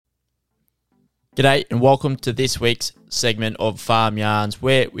G'day and welcome to this week's segment of Farm Yarns,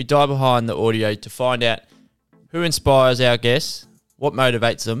 where we dive behind the audio to find out who inspires our guests, what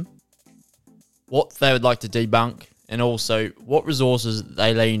motivates them, what they would like to debunk, and also what resources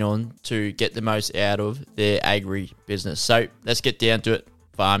they lean on to get the most out of their agri business. So let's get down to it.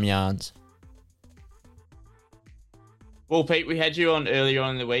 Farm Yarns. Well, Pete, we had you on earlier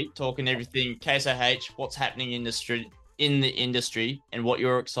on in the week talking everything Case IH, what's happening in the industry and what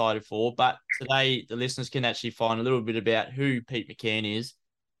you're excited for. But today, the listeners can actually find a little bit about who Pete McCann is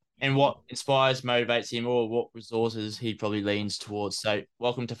and what inspires, motivates him, or what resources he probably leans towards. So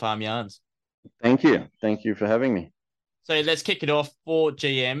welcome to Farm Yarns. Thank you. Thank you for having me. So let's kick it off for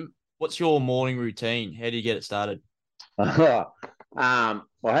GM. What's your morning routine? How do you get it started?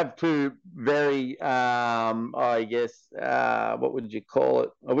 I have two very, I guess, what would you call it?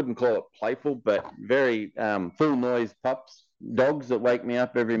 I wouldn't call it playful, but very full noise pups, dogs that wake me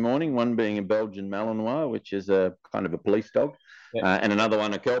up every morning, one being a Belgian Malinois, which is a kind of a police dog, and another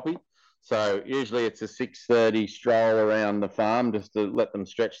one a Kelpie. So usually it's a 6:30 stroll around the farm just to let them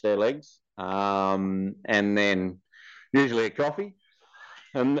stretch their legs, and then usually a coffee.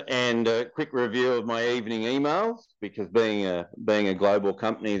 And a quick review of my evening emails, because being a global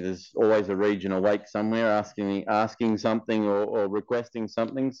company, there's always a region awake somewhere asking something or requesting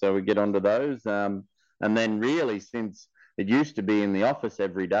something. So we get onto those, and then really, since it used to be in the office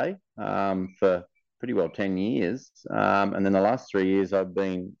every day for pretty well 10 years, and then the last 3 years I've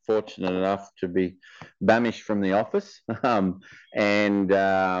been fortunate enough to be banished from the office and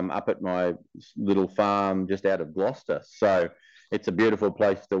up at my little farm just out of Gloucester. So it's a beautiful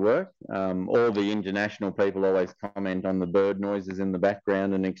place to work. All the international people always comment on the bird noises in the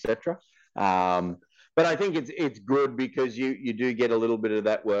background and etc. But I think it's good because you do get a little bit of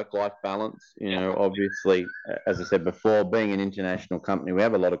that work-life balance. You know, obviously, as I said before, being an international company, we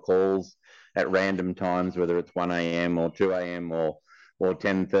have a lot of calls at random times, whether it's 1 a.m. or 2 a.m. or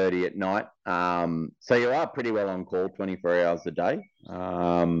 10:30 at night. So you are pretty well on call 24 hours a day.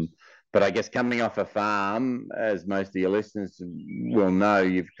 But I guess coming off a farm, as most of your listeners will know,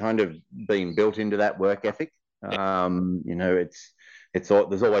 you've kind of been built into that work ethic. You know,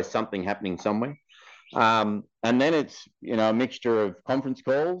 there's always something happening somewhere. And then it's, you know, a mixture of conference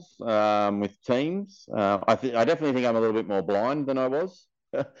calls with teams. I definitely think I'm a little bit more blind than I was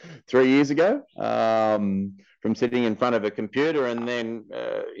 3 years ago from sitting in front of a computer. And then,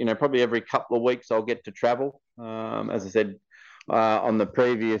 you know, probably every couple of weeks I'll get to travel. As I said, on the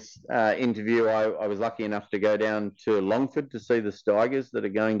previous interview, I was lucky enough to go down to Longford to see the Steigers that are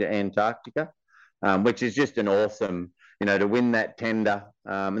going to Antarctica, which is just an awesome, you know, to win that tender.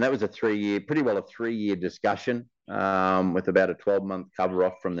 And that was pretty well a 3 year discussion with about a 12-month cover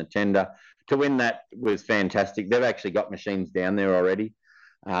off from the tender. To win that was fantastic. They've actually got machines down there already.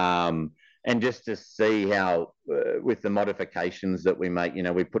 And just to see how, with the modifications that we make, you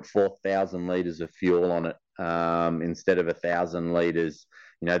know, we put 4,000 litres of fuel on it instead of 1,000 litres.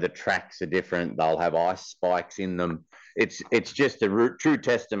 You know, the tracks are different. They'll have ice spikes in them. It's just a true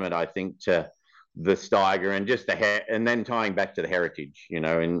testament, I think, to the Steiger and then tying back to the heritage. You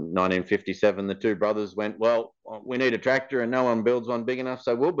know, in 1957, the two brothers went, well, we need a tractor and no one builds one big enough,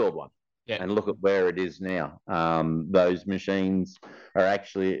 so we'll build one. Yeah. And look at where it is now. Those machines are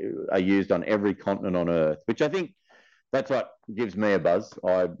used on every continent on Earth, which I think that's what gives me a buzz.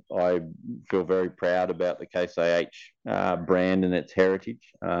 I feel very proud about the Case IH brand and its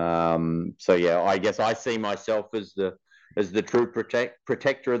heritage. So yeah, I guess I see myself as the true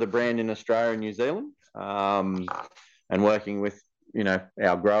protector of the brand in Australia and New Zealand, and working with, you know,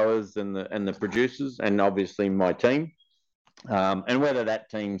 our growers and the producers, and obviously my team. And whether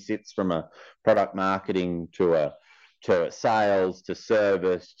that team sits from a product marketing to a sales to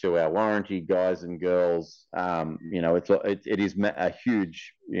service to our warranty guys and girls, you know, it is a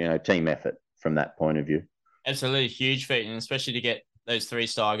huge, you know, team effort from that point of view. Absolutely huge feat, and especially to get those three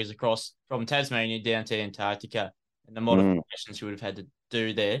Steigers across from Tasmania down to Antarctica and the modifications you would have had to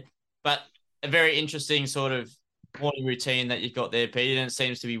do there. But a very interesting sort of morning routine that you've got there, Peter, and it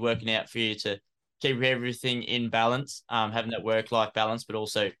seems to be working out for you to keep everything in balance, having that work-life balance, but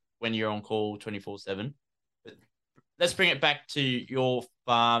also when you're on call 24/7. But let's bring it back to your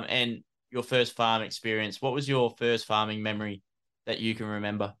farm and your first farm experience. What was your first farming memory that you can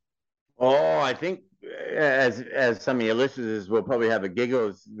remember? Oh, I think as some of your listeners will probably have a giggle,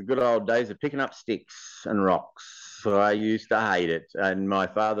 it's the good old days of picking up sticks and rocks. So I used to hate it. And my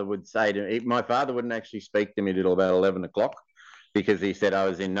father would say to me, my father wouldn't actually speak to me till about 11 o'clock. because he said I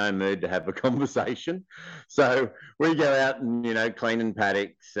was in no mood to have a conversation. So we go out and, cleaning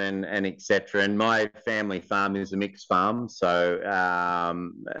paddocks and etc. And my family farm is a mixed farm. So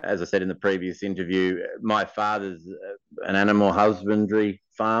as I said in the previous interview, my father's an animal husbandry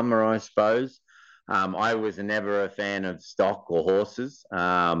farmer, I suppose. I was never a fan of stock or horses.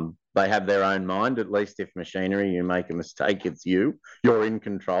 They have their own mind. At least if machinery, you make a mistake, it's you. You're in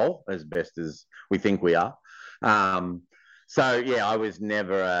control as best as we think we are. So yeah, I was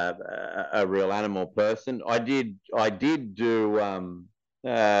never a real animal person. I did do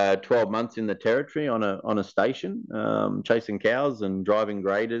 12 months in the territory on a station, chasing cows and driving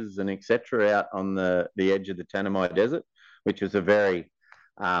graders and etc. out on the edge of the Tanami Desert, which was a very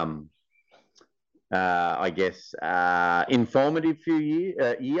informative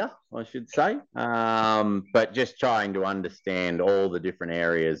year, I should say. But just trying to understand all the different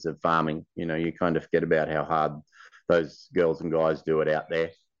areas of farming. You kind of forget about how hard those girls and guys do it out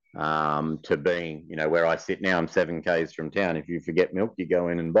there. To being, where I sit now, I'm 7 k's from town. If you forget milk, you go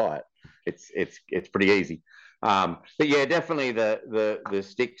in and buy it. It's pretty easy. But yeah, definitely the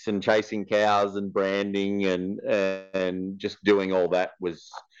sticks and chasing cows and branding and just doing all that was,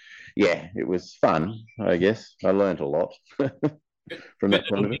 yeah, it was fun. I guess I learned a lot from that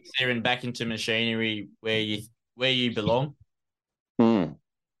point of view. There and back into machinery where you belong.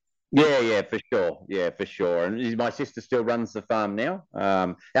 Yeah, for sure. Yeah, for sure. And my sister still runs the farm now.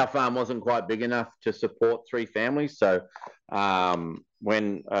 Our farm wasn't quite big enough to support 3 families. So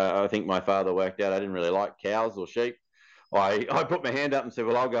when I think my father worked out I didn't really like cows or sheep, I put my hand up and said,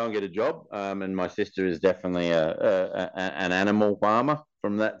 well, I'll go and get a job. And my sister is definitely an animal farmer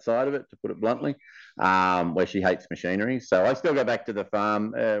from that side of it, to put it bluntly, where she hates machinery. So I still go back to the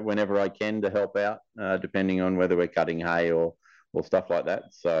farm whenever I can to help out, depending on whether we're cutting hay or stuff like that.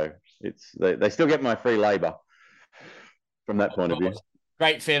 So they still get my free labour from that point of view.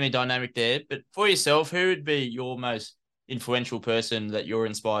 Great family dynamic there. But for yourself, who would be your most influential person that you're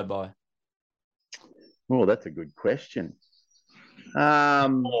inspired by? Oh, that's a good question.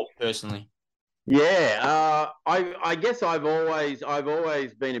 Personally, yeah, I guess I've always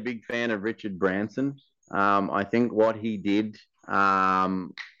been a big fan of Richard Branson. I think what he did,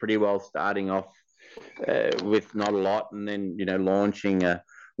 pretty well starting off with not a lot, and then launching an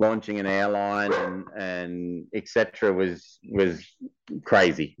airline and etc. was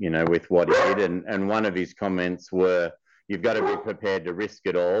crazy, with what he did. And one of his comments were, "You've got to be prepared to risk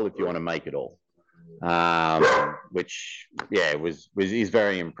it all if you want to make it all," which is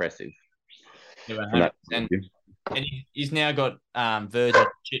very impressive. And he's now got Virgin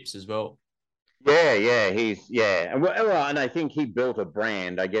chips as well. Yeah, well, and I think he built a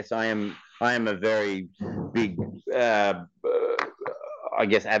brand. I guess I am a very big,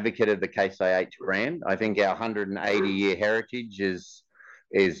 advocate of the Case IH brand. I think our 180-year heritage is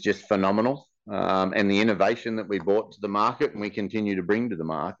just phenomenal, and the innovation that we brought to the market and we continue to bring to the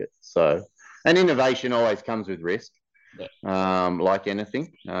market. So, and innovation always comes with risk, like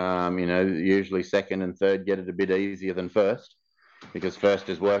anything. Usually second and third get it a bit easier than first, because first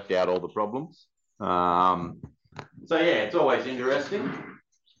has worked out all the problems. So yeah, it's always interesting.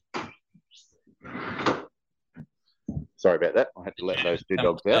 Sorry about that. I had to let those 2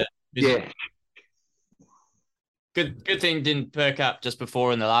 dogs out. Yeah. Good thing didn't perk up just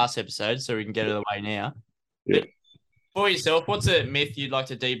before in the last episode, so we can get it away now. Yeah. For yourself, what's a myth you'd like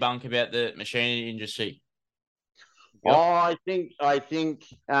to debunk about the machinery industry? I think I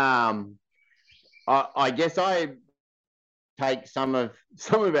guess I take some of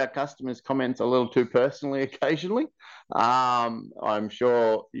our customers' comments a little too personally occasionally. I'm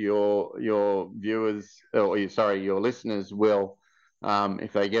sure your viewers, your listeners will,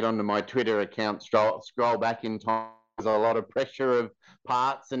 if they get onto my Twitter account, scroll back in time. There's a lot of pressure of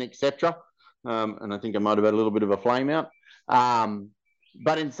parts and etc. And I think I might have had a little bit of a flame out.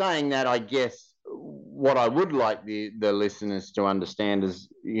 But in saying that, I guess what I would like the listeners to understand is,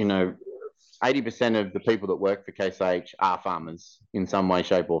 80% of the people that work for Case IH are farmers in some way,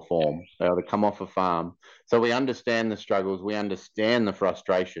 shape or form. They either come off a farm. So we understand the struggles. We understand the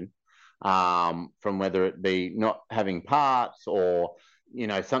frustration, from whether it be not having parts or,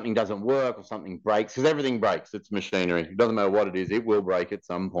 something doesn't work or something breaks, because everything breaks. It's machinery. It doesn't matter what it is. It will break at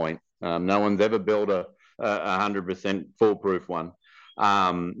some point. No one's ever built a 100% foolproof one,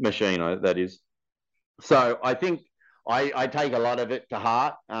 machine, that is. So I think I take a lot of it to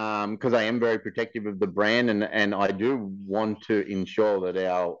heart, because I am very protective of the brand, and I do want to ensure that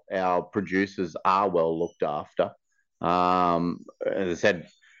our producers are well looked after. As I said,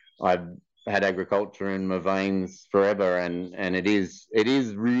 I've had agriculture in my veins forever, and it is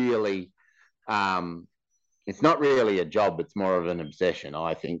really it's not really a job. It's more of an obsession,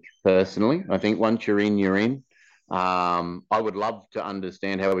 I think, personally. I think once you're in, you're in. I would love to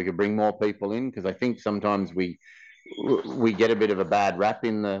understand how we could bring more people in, because I think sometimes we get a bit of a bad rap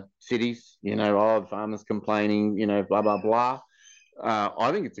in the cities. The farmers complaining, blah blah blah.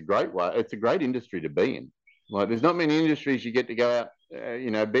 I think it's a great way. It's a great industry to be in. Like, there's not many industries you get to go out,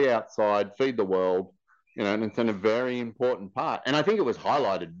 be outside, feed the world, and it's a very important part. And I think it was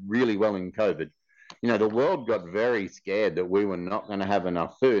highlighted really well in COVID. The world got very scared that we were not going to have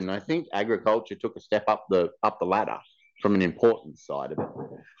enough food, and I think agriculture took a step up the ladder from an importance side of it.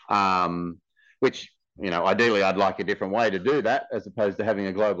 Which, ideally, I'd like a different way to do that as opposed to having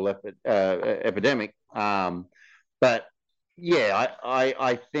a global epidemic. But yeah,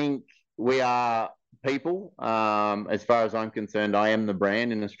 I think we are people. As far as I'm concerned, I am the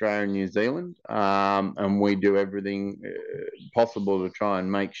brand in Australia and New Zealand, and we do everything possible to try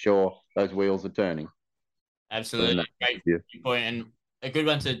and make sure those wheels are turning. Absolutely. Great point, and a good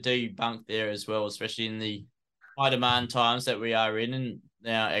one to debunk there as well, especially in the high demand times that we are in, and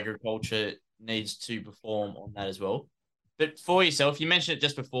now agriculture needs to perform on that as well. But for yourself, you mentioned it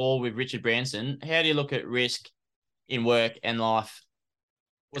just before with Richard Branson. How do you look at risk in work and life?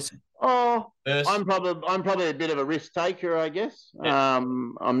 I'm probably a bit of a risk taker, I guess. Yeah.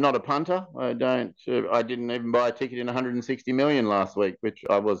 I'm not a punter. I didn't even buy a ticket in 160 million last week, which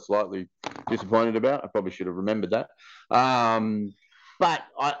I was slightly disappointed about. I probably should have remembered that. But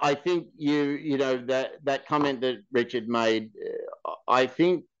I think that comment that Richard made, I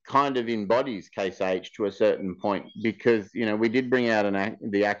think kind of embodies Case H to a certain point, because we did bring out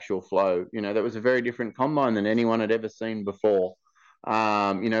the actual flow. That was a very different combine than anyone had ever seen before.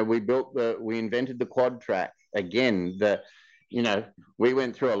 We invented the quad track again. We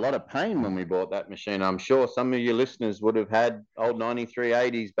went through a lot of pain when we bought that machine. I'm sure some of your listeners would have had old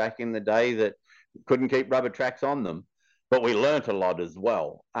 9380s back in the day that couldn't keep rubber tracks on them, but we learnt a lot as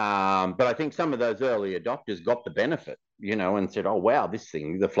well. But I think some of those early adopters got the benefit, and said, oh, wow, this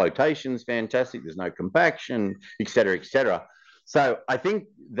thing, the flotation's fantastic. There's no compaction, et cetera, et cetera. So I think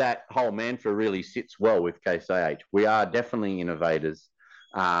that whole mantra really sits well with Case IH. We are definitely innovators.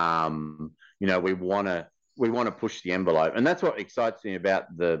 We want to push the envelope, and that's what excites me about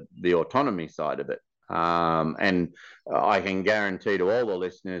the autonomy side of it. And I can guarantee to all the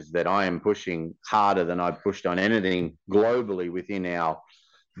listeners that I am pushing harder than I've pushed on anything globally within our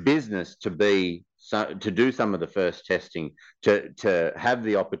business to do some of the first testing, to have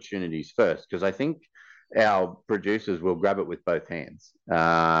the opportunities first, because I think our producers will grab it with both hands.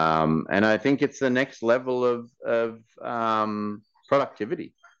 And I think it's the next level of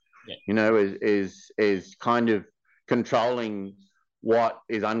productivity, is kind of controlling what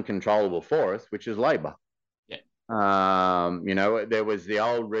is uncontrollable for us, which is labor. There was the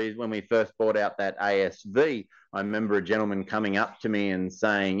old reason when we first bought out that ASV. I remember a gentleman coming up to me and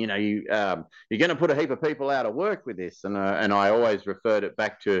saying, you're going to put a heap of people out of work with this. And I always referred it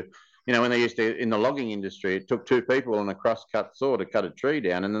back to, when they used to, in the logging industry, it took two people on a cross-cut saw to cut a tree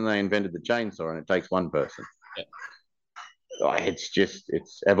down, and then they invented the chainsaw, and it takes one person.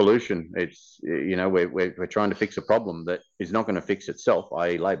 It's evolution. It's, we're trying to fix a problem that is not going to fix itself,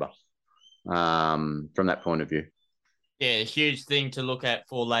 i.e. labor, from that point of view. Yeah, a huge thing to look at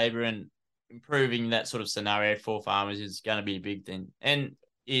for labor, and improving that sort of scenario for farmers is going to be a big thing, and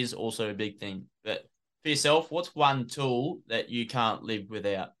is also a big thing. But for yourself, what's one tool that you can't live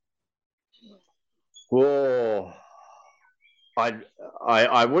without? Oh,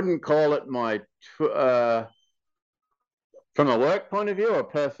 I wouldn't call it my from a work point of view or a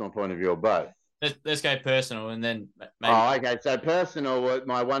personal point of view, or both. Let's go personal, and then maybe. Oh, okay. So personal,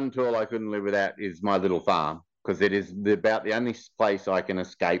 my one tool I couldn't live without is my little farm, because it is about the only place I can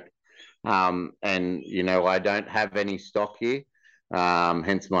escape. And I don't have any stock here,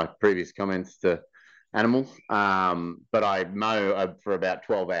 hence my previous comments to animals. But I mow for about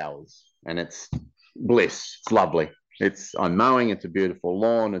 12 hours, and it's bliss. It's lovely. I'm mowing. It's a beautiful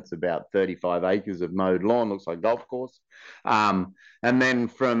lawn. It's about 35 acres of mowed lawn. Looks like a golf course. And then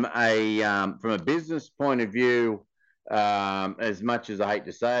from a business point of view, as much as I hate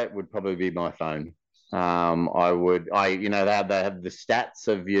to say it, would probably be my phone. They have the stats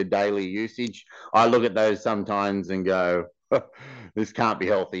of your daily usage. I look at those sometimes and go, this can't be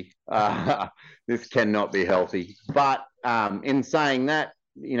healthy. This cannot be healthy. But in saying that,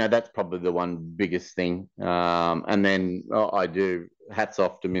 that's probably the one biggest thing. And then I do hats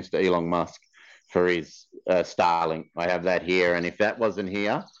off to Mr. Elon Musk for his Starlink. I have that here. And if that wasn't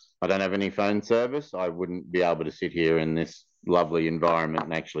here, I don't have any phone service. I wouldn't be able to sit here in this lovely environment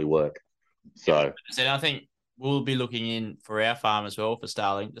and actually work. So I think we'll be looking in for our farm as well for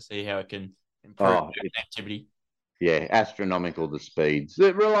Starlink to see how it can improve Oh, activity. yeah, astronomical, the speeds.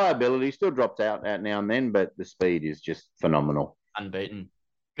 The reliability still drops out now and then, but the speed is just phenomenal. Unbeaten.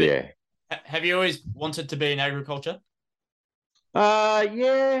 But Yeah. have you always wanted to be in agriculture?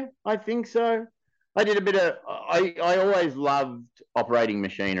 Yeah, I think so. I did a bit of. I always loved operating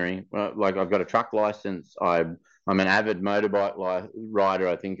machinery. Like I've got a truck license. I'm an avid motorbike rider.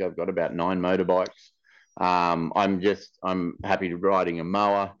 I think I've got about 9 motorbikes. I'm happy to riding a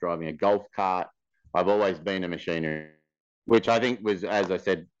mower, driving a golf cart. I've always been a machinery, which I think was, as I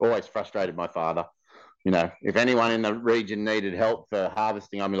said, always frustrated my father. If anyone in the region needed help for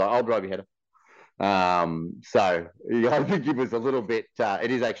harvesting, I'm like, I'll drive your header. So yeah, I think he was a little bit.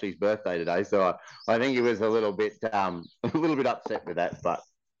 It is actually his birthday today, so I think he was a little bit upset with that. But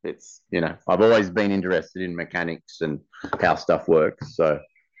I've always been interested in mechanics and how stuff works. So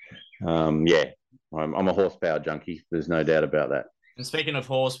yeah, I'm a horsepower junkie. There's no doubt about that. And speaking of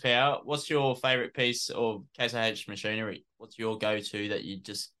horsepower, what's your favorite piece of Case IH machinery? What's your go-to that you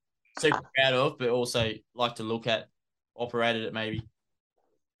just super proud of, but also like to look at, operated it maybe?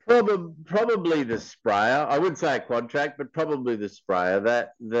 Probably the sprayer. I would say a quad track, but probably the sprayer.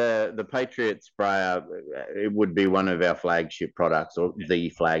 That the Patriot sprayer, it would be one of our flagship products or the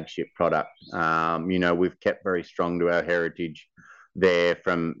flagship product. We've kept very strong to our heritage there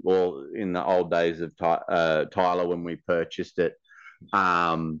from all in the old days of Tyler when we purchased it.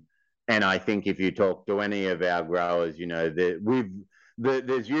 And I think if you talk to any of our growers,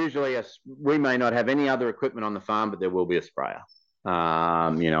 there's usually we may not have any other equipment on the farm, but there will be a sprayer.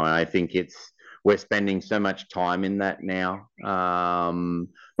 And I think we're spending so much time in that now.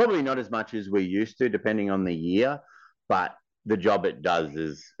 Probably not as much as we used to, depending on the year, but the job it does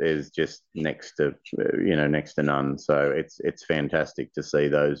is just next to none. So it's fantastic to see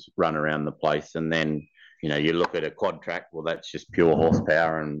those run around the place. And then you look at a quad track. Well, that's just pure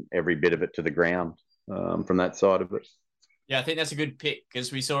horsepower and every bit of it to the ground from that side of it. Yeah, I think that's a good pick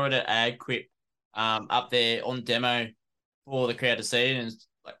because we saw it at AgQuip up there on demo for the crowd to see. And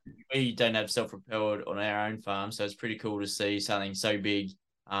like, we don't have self-propelled on our own farm, so it's pretty cool to see something so big.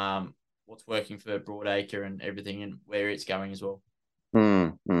 What's working for Broadacre and everything, and where it's going as well.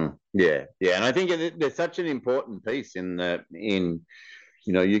 Yeah, and I think there's such an important piece you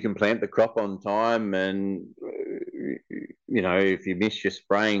can plant the crop on time, and if you miss your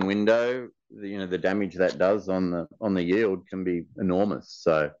spraying window, the damage that does on the yield can be enormous.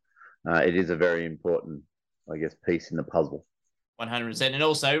 So it is a very important, I guess, piece in the puzzle. 100%. And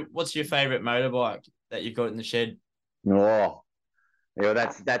also, what's your favorite motorbike that you've got in the shed? Oh, yeah,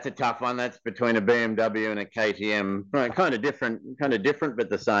 that's a tough one. That's between a BMW and a KTM. Right, kind of different, but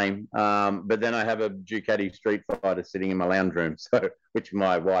the same. But then I have a Ducati Street Fighter sitting in my lounge room, so which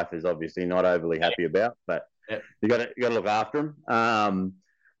my wife is obviously not overly happy about. But you got to look after them.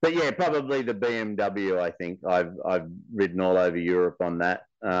 But yeah, probably the BMW. I think I've ridden all over Europe on that.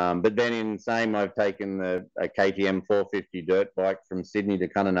 But then in same, I've taken a KTM 450 dirt bike from Sydney to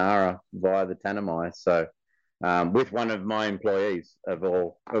Kununurra via the Tanami. So with one of my employees of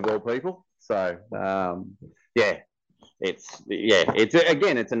all people. So it's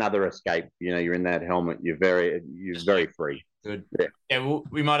another escape. You're in that helmet. You're very free. Good. Yeah,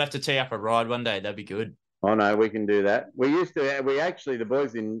 we might have to tee up a ride one day. That'd be good. Oh no, we can do that. We actually the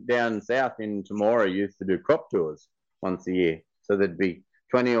boys down south in Temora used to do crop tours once a year. So there'd be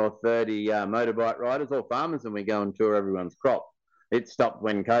 20 or 30 motorbike riders or farmers, and we go and tour everyone's crop. It stopped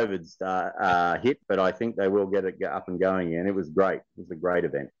when COVID hit, but I think they will get it up and going again. It was great. It was a great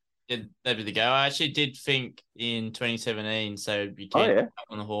event. Yeah, that'd be the go. I actually did think in 2017, so you can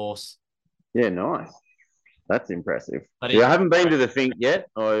on the horse. Yeah, nice. That's impressive. I haven't been to the Fink yet.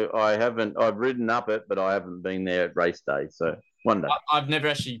 I haven't. I've ridden up it, but I haven't been there at race day. So one day. I've never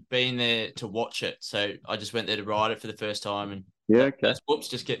actually been there to watch it, so I just went there to ride it for the first time, and okay. Whoops,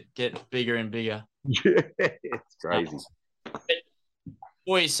 just get bigger and bigger. Yeah, it's crazy.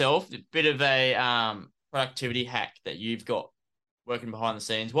 For yourself, a bit of a productivity hack that you've got working behind the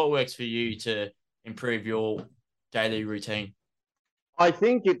scenes. What works for you to improve your daily routine? I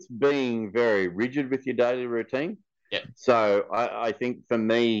think it's being very rigid with your daily routine. Yeah. So I think for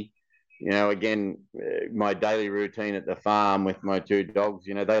me, again, my daily routine at the farm with my 2 dogs,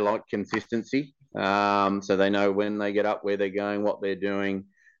 they like consistency. So they know when they get up, where they're going, what they're doing.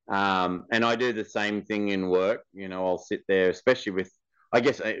 And I do the same thing in work. I'll sit there, especially with, I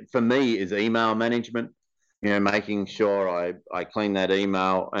guess for me is email management. Making sure I clean that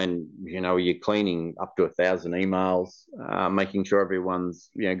email, and you're cleaning up to 1,000 emails, making sure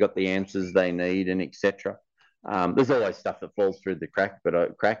everyone's got the answers they need, and etc. There's always stuff that falls through the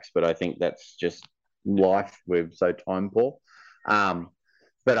cracks, but I think that's just life. We're so time poor.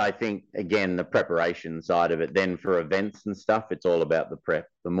 But I think, again, the preparation side of it, then for events and stuff, it's all about the prep.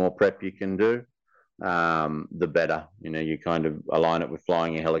 The more prep you can do, the better. You kind of align it with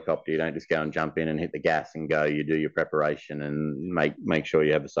flying a helicopter. You don't just go and jump in and hit the gas and go. You do your preparation and make sure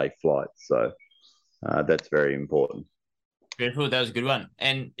you have a safe flight. So that's very important. Beautiful. That was a good one.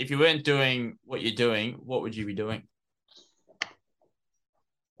 And if you weren't doing what you're doing, what would you be doing?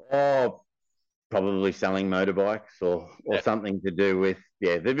 Oh, probably selling motorbikes or something to do with,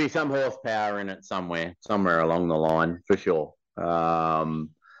 there'd be some horsepower in it somewhere along the line for sure.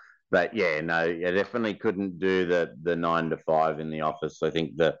 But I definitely couldn't do the 9 to 5 in the office. I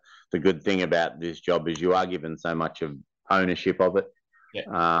think the good thing about this job is you are given so much of ownership of it. Yeah.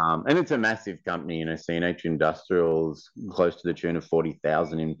 And it's a massive company, CNH Industrial's close to the tune of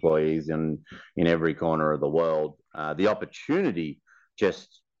 40,000 employees in every corner of the world. The opportunity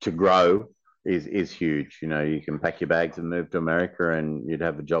just to grow is huge. You can pack your bags and move to America and you'd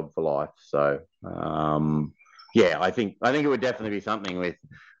have a job for life. So, I think it would definitely be something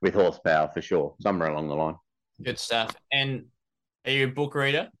with horsepower for sure, somewhere along the line. Good stuff. And are you a book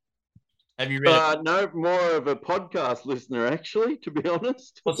reader? Have you read No, more of a podcast listener, actually, to be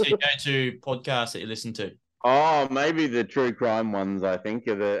honest. What's your go-to podcast that you listen to? Oh, maybe the true crime ones. I think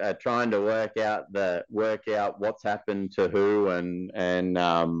are trying to work out what's happened to who, and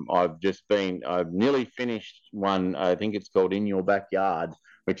I've nearly finished one. I think it's called In Your Backyard,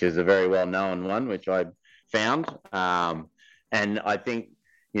 which is a very well known one, which I found. And I think,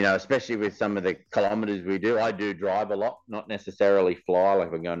 especially with some of the kilometres we do, I do drive a lot, not necessarily fly,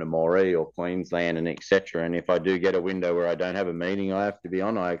 like I'm going to Moree or Queensland and etc. And if I do get a window where I don't have a meeting I have to be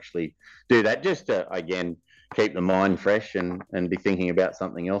on, I actually do that just to, again, keep the mind fresh and be thinking about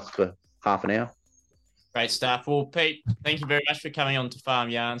something else for half an hour. Great stuff. Well, Pete, thank you very much for coming on to Farm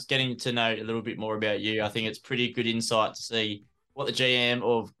Yarns, getting to know a little bit more about you. I think it's pretty good insight to see what the GM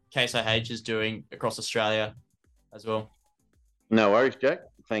of Case IH is doing across Australia as well. No worries, Jack.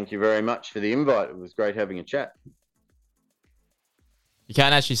 Thank you very much for the invite. It was great having a chat. You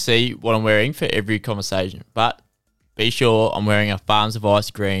can't actually see what I'm wearing for every conversation, but be sure I'm wearing a Farms Advice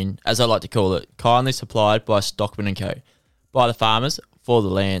green, as I like to call it, kindly supplied by Stockman & Co. By the farmers, for the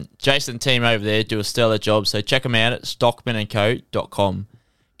land. Jason and team over there do a stellar job, so check them out at stockmanandco.com.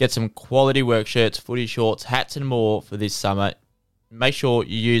 Get some quality work shirts, footy shorts, hats and more for this summer. Make sure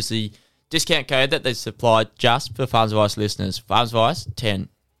you use the discount code that they supplied just for Farms Advice listeners, Farms Advice 10.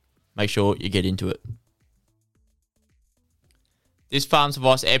 Make sure you get into it. This Farms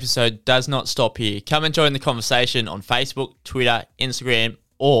Advice episode does not stop here. Come and join the conversation on Facebook, Twitter, Instagram,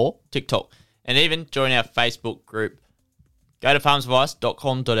 or TikTok, and even join our Facebook group. Go to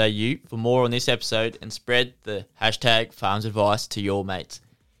farmsadvice.com.au for more on this episode and spread the hashtag FarmsAdvice to your mates.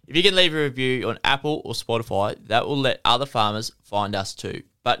 If you can leave a review on Apple or Spotify, that will let other farmers find us too.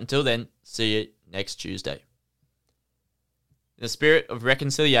 But until then, see you next Tuesday. In the spirit of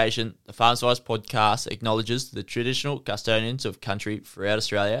reconciliation, the Farms Advice podcast acknowledges the traditional custodians of country throughout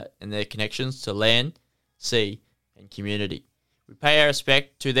Australia and their connections to land, sea, and community. We pay our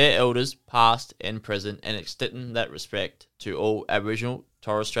respect to their elders, past and present, and extend that respect to all Aboriginal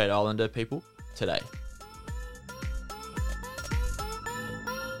Torres Strait Islander people today.